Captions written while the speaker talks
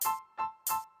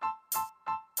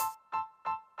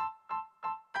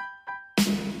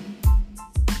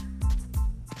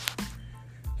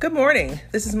Good morning.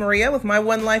 This is Maria with my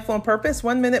One Life on Purpose,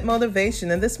 1 minute motivation.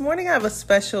 And this morning I have a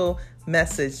special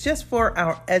message just for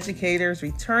our educators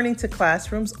returning to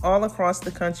classrooms all across the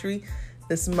country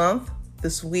this month,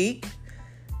 this week.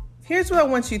 Here's what I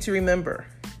want you to remember.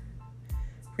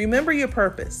 Remember your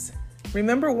purpose.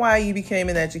 Remember why you became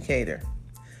an educator.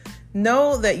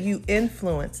 Know that you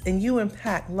influence and you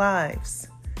impact lives.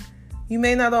 You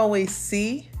may not always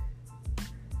see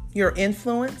your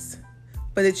influence,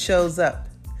 but it shows up.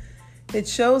 It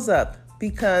shows up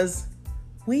because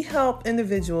we help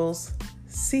individuals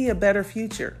see a better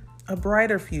future, a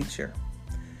brighter future.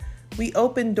 We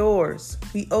open doors,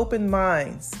 we open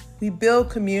minds, we build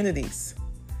communities.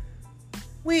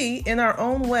 We, in our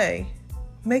own way,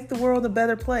 make the world a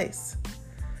better place.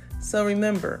 So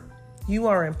remember, you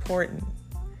are important.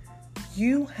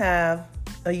 You have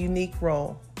a unique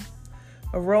role,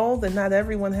 a role that not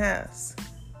everyone has.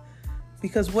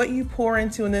 Because what you pour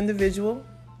into an individual,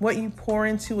 what you pour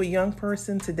into a young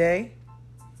person today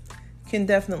can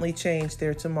definitely change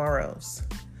their tomorrows.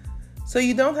 So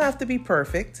you don't have to be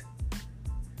perfect,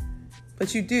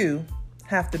 but you do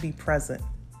have to be present.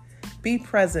 Be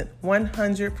present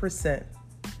 100%.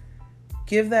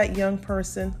 Give that young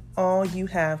person all you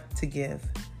have to give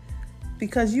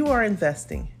because you are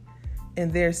investing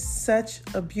and there's such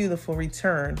a beautiful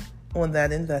return on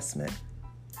that investment.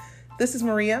 This is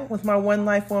Maria with my One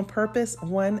Life on Purpose,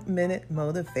 1 minute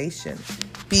motivation.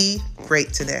 Be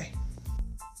great today.